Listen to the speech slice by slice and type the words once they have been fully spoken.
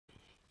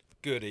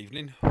Good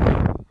evening.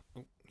 Oh,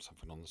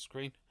 something on the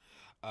screen.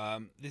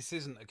 This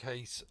isn't a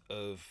case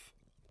of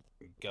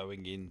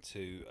going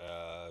into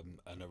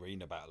an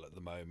arena battle at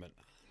the moment.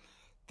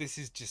 This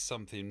is just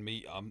something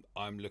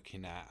I'm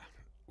looking at,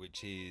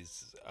 which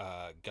is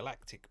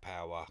Galactic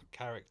Power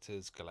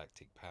characters,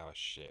 Galactic Power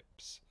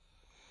ships.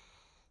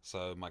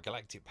 So my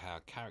Galactic Power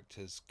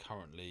characters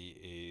currently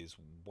is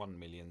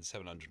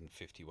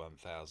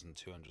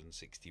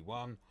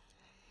 1,751,261.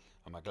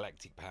 And my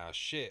Galactic Power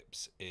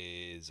ships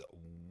is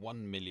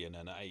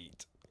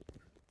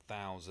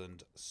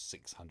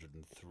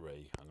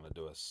 1,008,603. I'm going to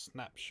do a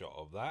snapshot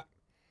of that.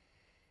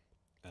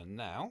 And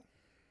now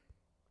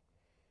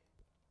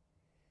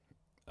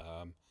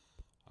I'm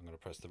going to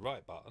press the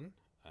right button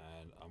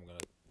and I'm going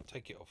to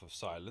take it off of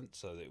silent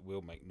so that it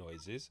will make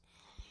noises.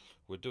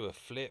 We'll do a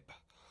flip.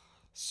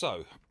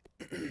 So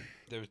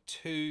there are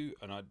two,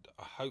 and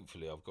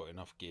hopefully I've got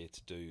enough gear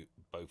to do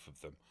both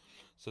of them.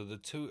 So the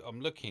two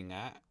I'm looking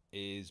at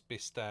is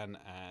Bistan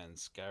and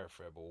Scarif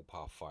Rebel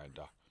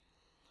Pathfinder.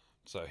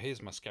 So here's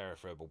my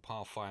Scarif Rebel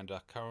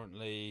Pathfinder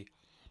currently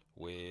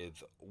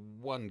with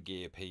one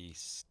gear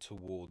piece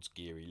towards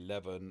gear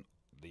 11.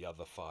 The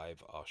other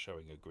 5 are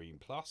showing a green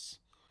plus.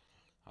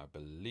 I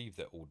believe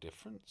they're all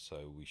different,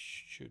 so we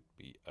should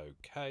be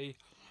okay.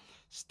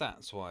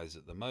 Stats wise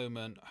at the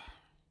moment,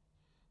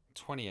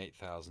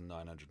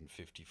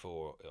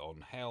 28,954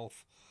 on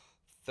health,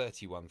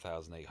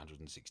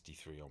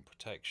 31,863 on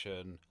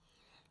protection.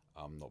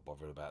 I'm not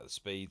bothered about the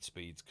speed.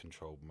 Speed's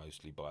controlled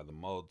mostly by the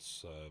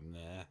mods.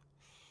 There.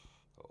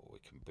 Oh, we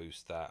can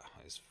boost that.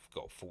 It's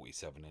got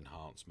 47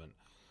 enhancement.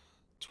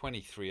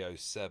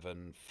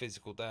 2307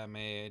 physical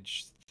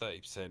damage,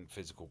 30%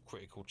 physical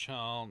critical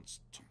chance,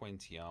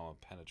 20 armor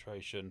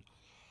penetration,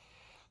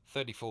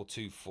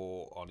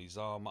 3424 on his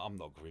armor. I'm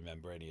not going to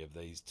remember any of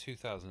these.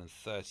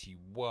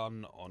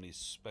 2031 on his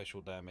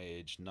special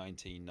damage,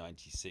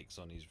 1996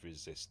 on his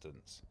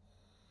resistance.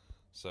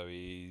 So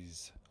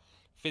his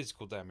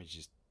physical damage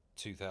is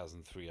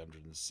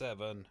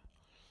 2307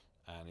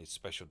 and his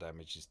special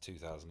damage is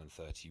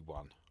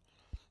 2031.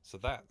 So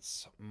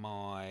that's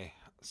my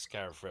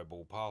Scarif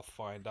Rebel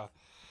Pathfinder.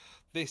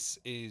 This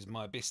is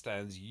my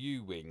Bistan's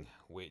U-Wing,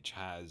 which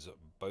has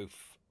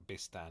both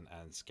Bistan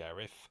and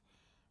Scarif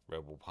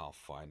Rebel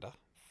Pathfinder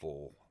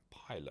for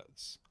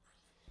pilots.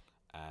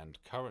 And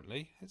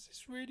currently, is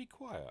this really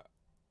quiet?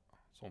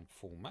 It's on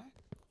full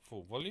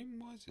full volume.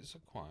 Why is it so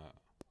quiet?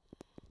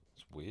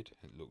 It's weird.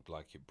 It looked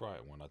like it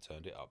brightened when I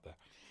turned it up there.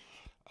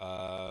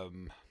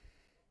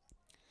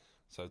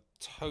 So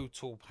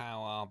total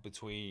power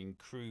between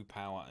crew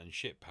power and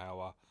ship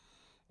power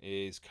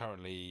is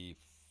currently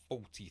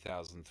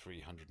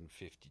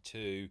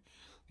 40,352.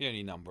 The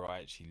only number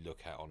I actually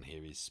look at on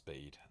here is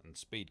speed, and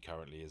speed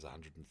currently is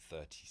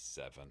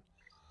 137.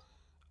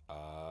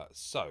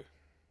 So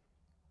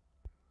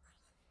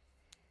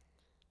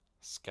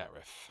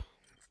Scarif.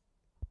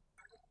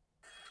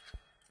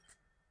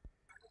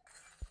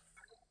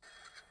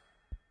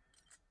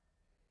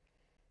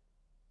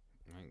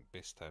 I think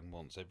Bistan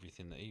wants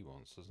everything that he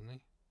wants, doesn't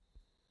he?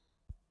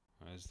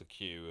 There's the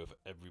queue of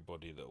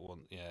everybody that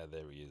wants. Yeah,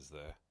 there he is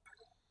there.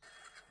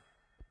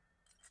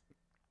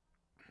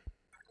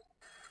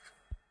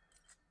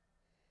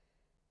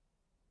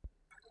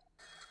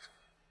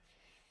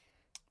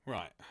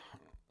 Right,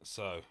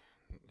 so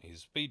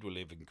his speed will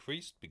have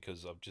increased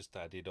because I've just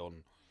added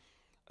on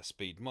a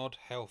speed mod.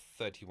 Health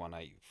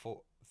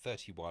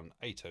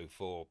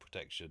 31,804,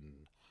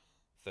 protection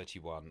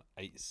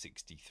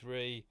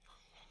 31,863,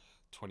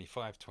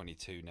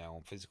 2522 now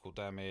on physical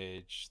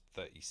damage,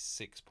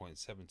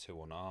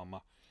 36.72 on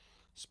armor.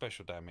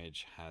 Special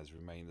damage has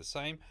remained the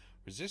same.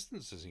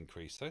 Resistance has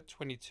increased though,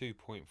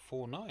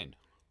 22.49.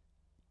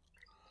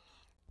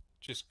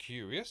 Just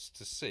curious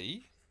to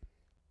see.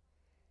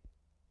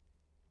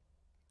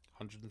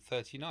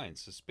 139,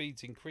 so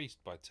speed's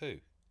increased by 2.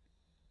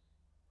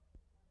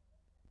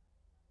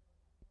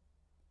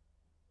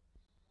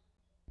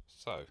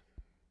 So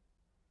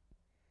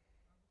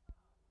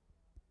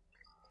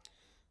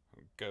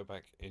go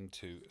back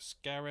into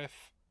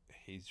Scarif.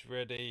 He's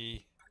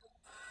ready.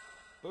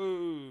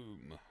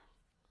 Boom.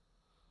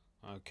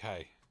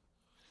 Okay,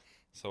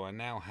 so I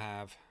now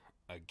have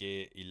a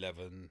gear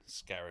 11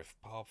 Scarif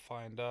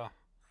Pathfinder.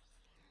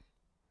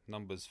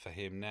 Numbers for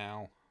him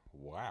now.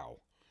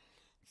 Wow.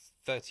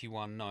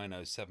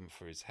 31,907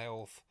 for his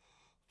health,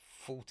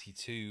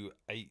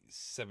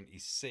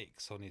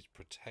 42,876 on his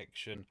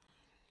protection,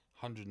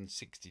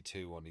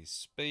 162 on his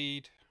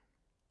speed,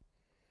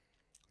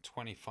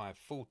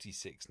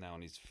 25,46 now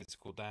on his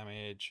physical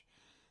damage,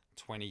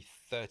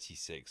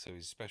 20,36, so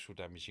his special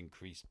damage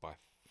increased by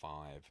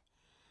 5,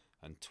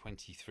 and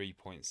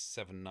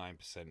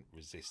 23.79%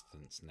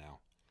 resistance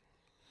now.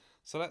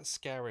 So that's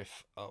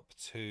Scarif up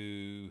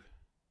to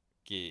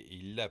gear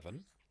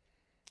 11.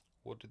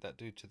 What did that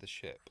do to the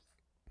ship?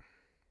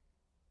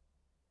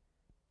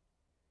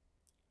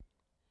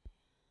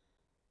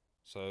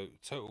 So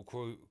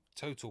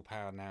total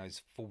power now is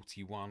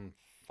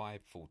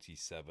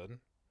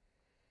 41,547.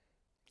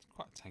 It's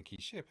quite a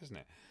tanky ship, isn't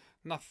it?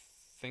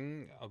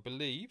 thing, I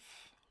believe.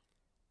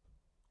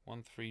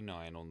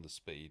 139 on the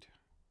speed.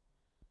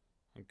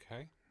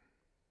 Okay.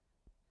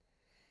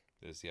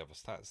 There's the other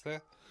stats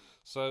there.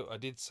 So I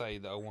did say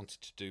that I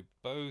wanted to do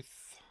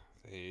both.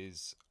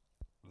 Here's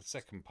the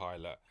second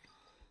pilot.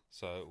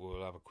 So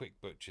we'll have a quick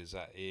butcher's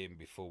at him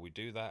before we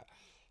do that.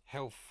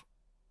 Health.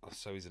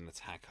 So he's an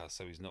attacker,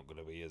 so he's not going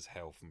to be as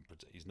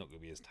he's not going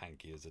to be as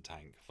tanky as a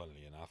tank,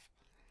 funnily enough.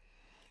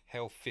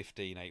 Health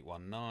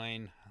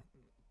 15,819,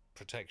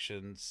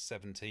 protection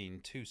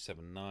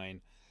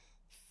 17,279,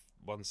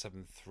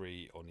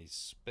 173 on his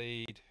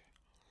speed,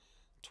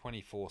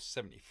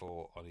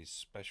 2474 on his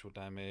special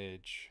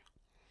damage,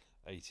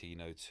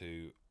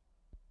 1802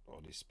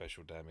 on his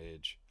special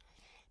damage,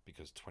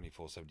 because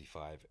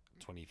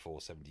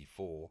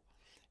 2474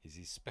 is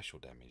his special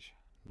damage.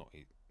 No,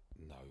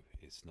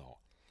 it's not.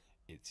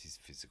 It's his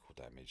physical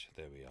damage.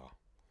 There we are.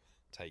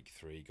 Take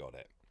 3, got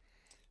it.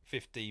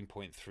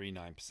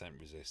 15.39%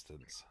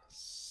 resistance.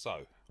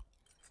 So,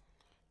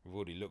 we've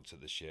already looked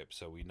at the ship,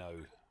 so we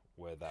know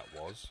where that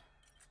was.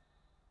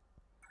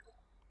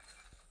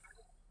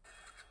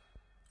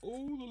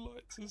 All the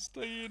lights are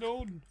staying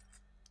on.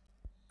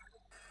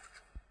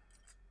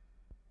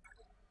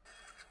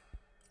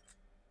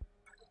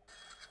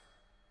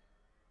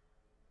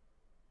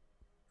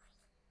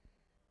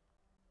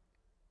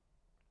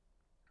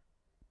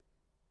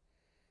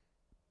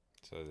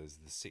 So there's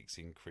the 6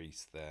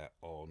 increase there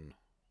on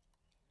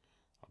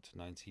up to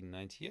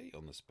 1998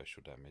 on the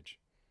special damage.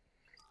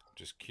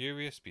 Just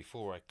curious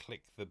before I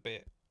click the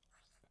bit.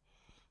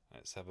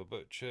 Let's have a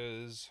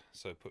butcher's.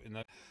 So put in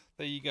that.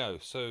 There you go.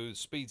 So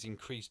speed's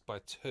increased by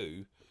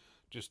 2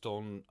 just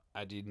on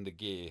adding the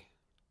gear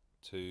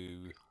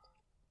to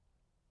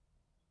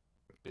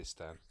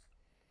Bistan.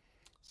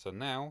 So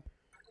now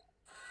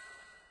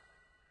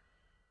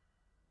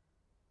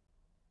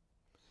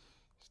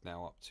it's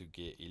now up to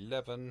gear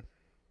 11.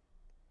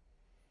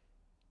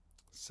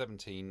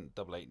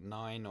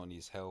 17,889 on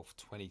his health,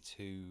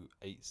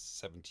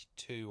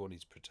 22,872 on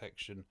his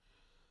protection,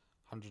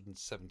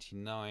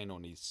 179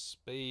 on his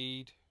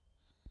speed,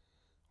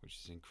 which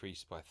is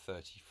increased by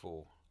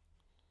 34.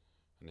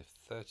 And if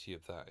 30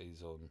 of that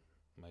is on,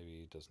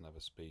 maybe he doesn't have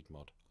a speed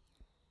mod.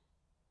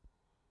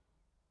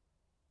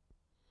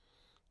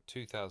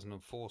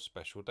 2004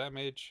 special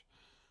damage,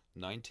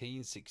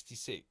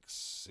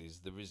 1966 is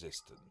the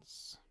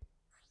resistance.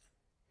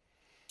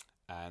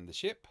 And the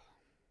ship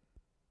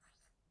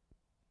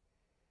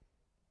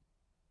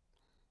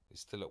is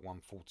still at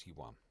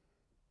 141.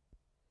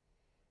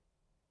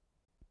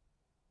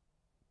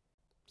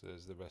 So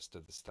there's the rest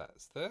of the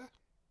stats there.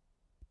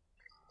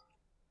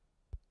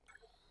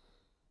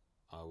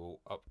 I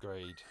will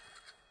upgrade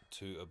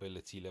to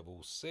ability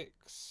level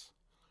 6.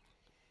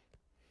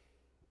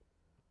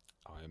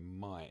 I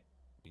might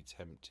be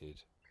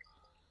tempted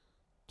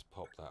to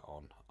pop that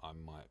on. I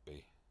might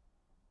be.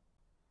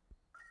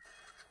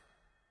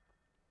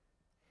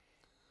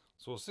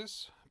 So what's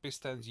this?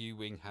 Bistan's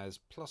U-Wing has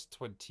plus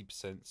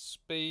 20%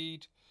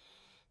 speed.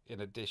 In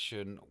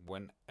addition,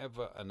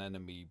 whenever an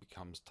enemy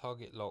becomes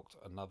target locked,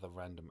 another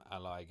random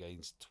ally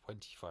gains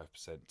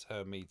 25%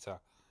 turn meter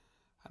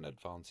and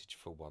advantage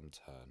for 1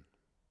 turn.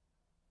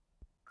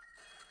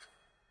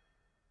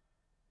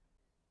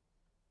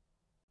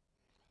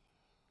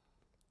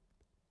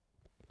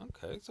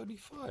 Okay, it's only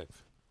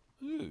 5.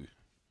 Ooh.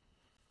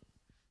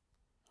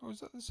 Oh, is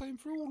that the same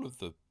for all of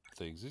the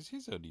things? Is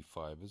his only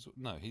 5 as well?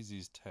 No, his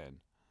is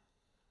 10.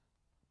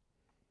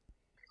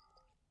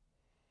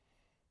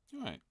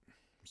 Alright,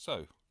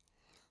 so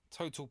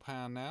total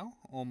power now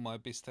on my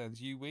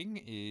Bistan's U-Wing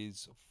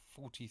is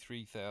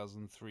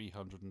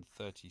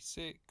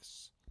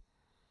 43,336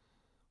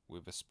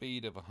 with a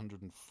speed of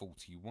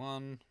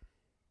 141.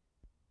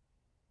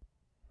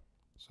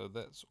 So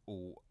that's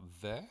all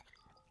there.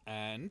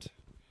 And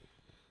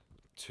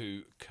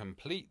to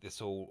complete this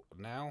all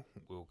now,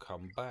 we'll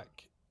come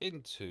back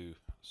into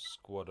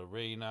Squad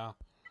Arena,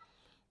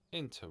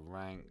 into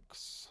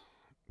ranks,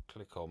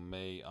 click on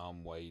me,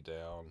 I'm way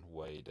down,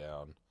 way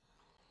down.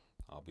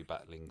 I'll be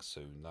battling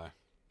soon though.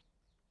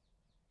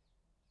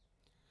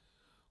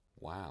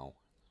 Wow.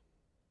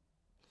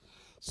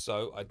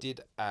 So I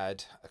did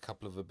add a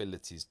couple of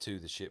abilities to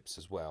the ships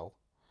as well.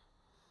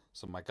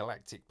 So my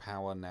Galactic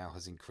Power now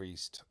has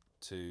increased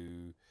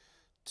to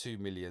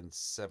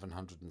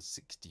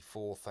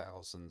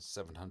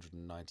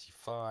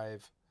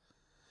 2,764,795.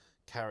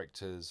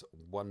 Characters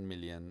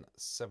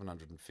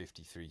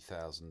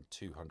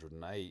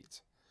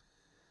 1,753,208.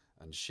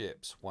 And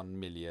ships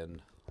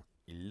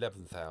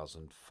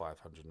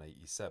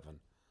 1,011,587.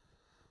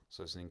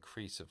 So it's an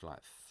increase of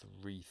like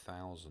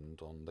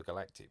 3,000 on the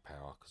Galactic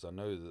Power, because I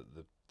know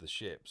that the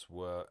ships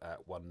were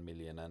at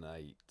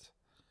 1,000,008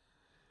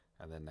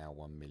 and they're now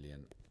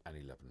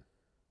 1,011,011.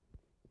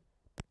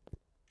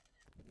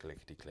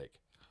 Clickety click.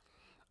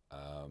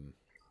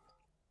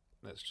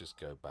 Let's just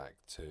go back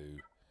to.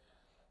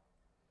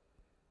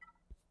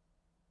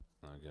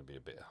 They're going to be a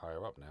bit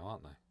higher up now,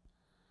 aren't they?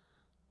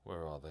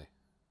 Where are they?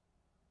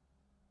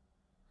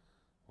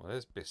 Well,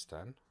 there's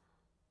Bistan.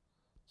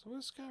 So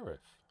where's Scarif?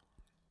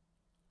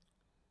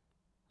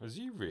 Has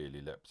he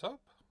really leapt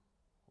up?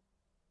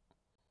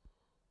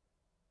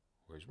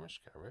 Where's my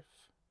Scarif?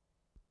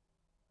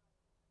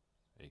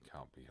 He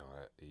can't be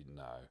higher.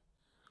 No.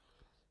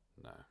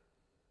 No.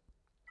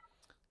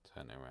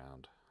 Turn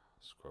around.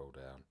 Scroll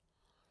down.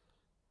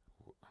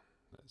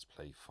 Let's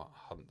play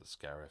Hunt the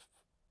Scarif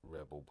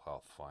Rebel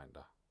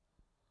Pathfinder.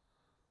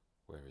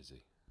 Where is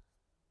he?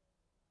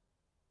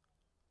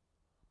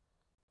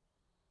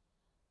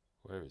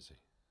 Where is he?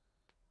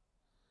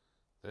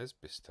 There's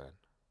Bistan.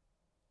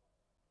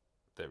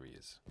 There he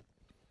is.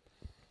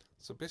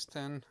 So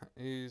Bistan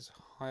is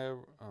higher.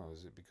 Oh,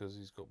 is it because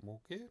he's got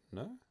more gear?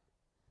 No.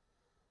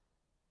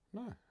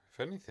 No. If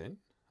anything,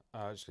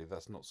 actually,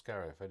 that's not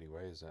Scarif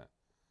anyway, is it?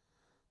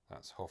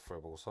 That's Hoth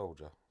Rebel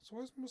Soldier. So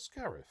where's my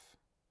Scarif?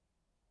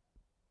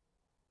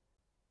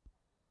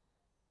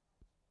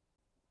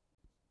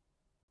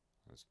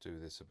 Let's do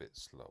this a bit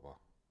slower.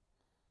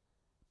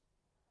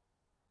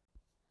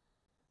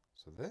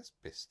 So there's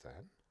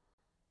Bistan.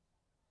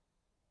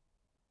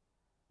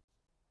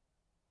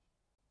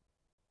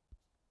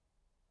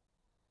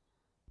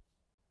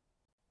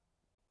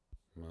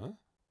 Huh?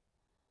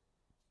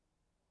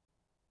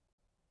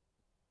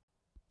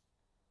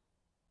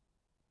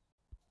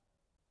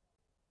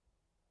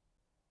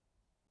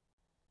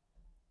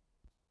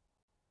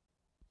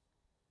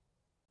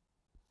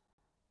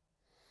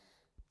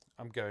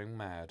 I'm going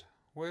mad.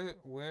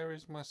 Where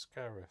is my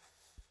Scarif?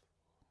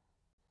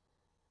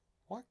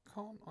 Why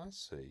can't I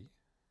see?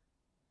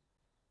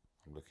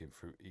 I'm looking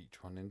through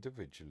each one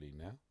individually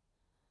now.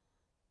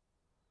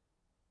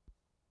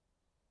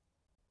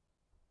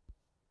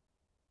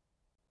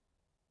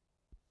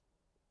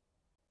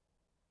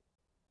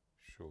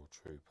 Shore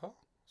Trooper,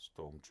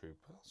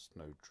 Stormtrooper,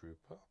 Snow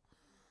Trooper,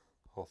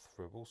 Hoth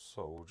Rebel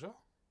Soldier,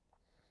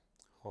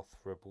 Hoth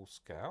Rebel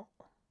Scout.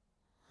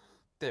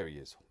 There he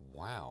is.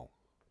 Wow.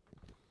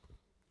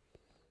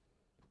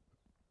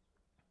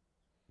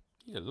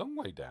 He's a long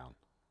way down.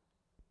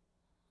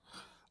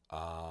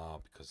 Ah,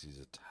 because he's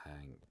a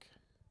tank.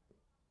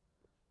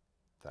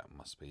 That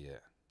must be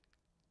it.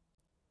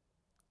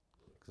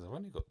 Because I've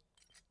only got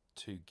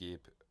 2 gear.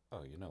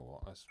 Oh, you know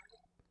what?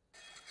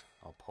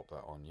 I'll pop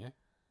that on you.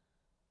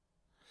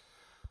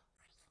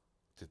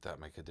 Did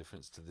that make a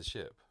difference to the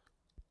ship?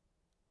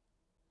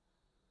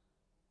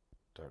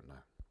 Don't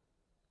know.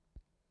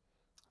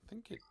 I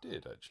think it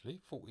did actually.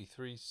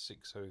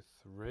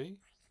 43,603.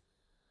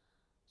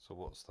 So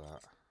what's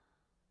that?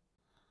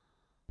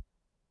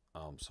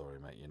 Oh, I'm sorry,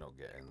 mate. You're not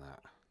getting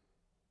that.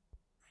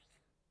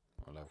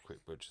 I'll have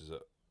quick butchers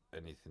at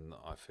anything that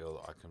I feel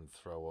that I can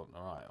throw on.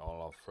 All right,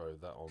 I'll throw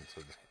that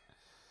onto the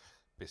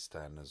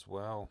Bistan as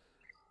well.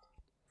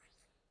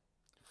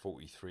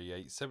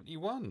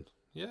 43,871.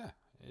 Yeah,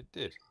 it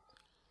did.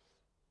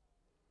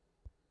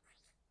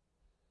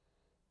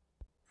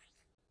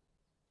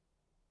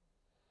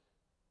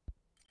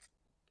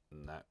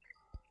 No.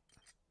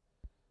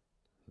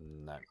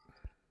 No.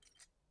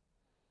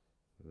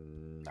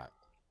 No.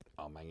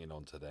 I'm hanging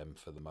on to them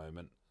for the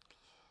moment.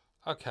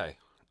 Okay.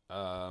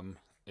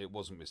 It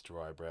wasn't Mr.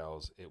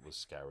 Eyebrows. It was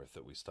Scarif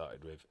that we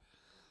started with.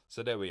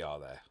 So there we are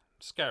there.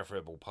 Scarif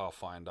Rebel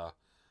Pathfinder,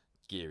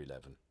 Gear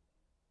 11.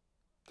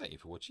 Thank you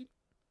for watching.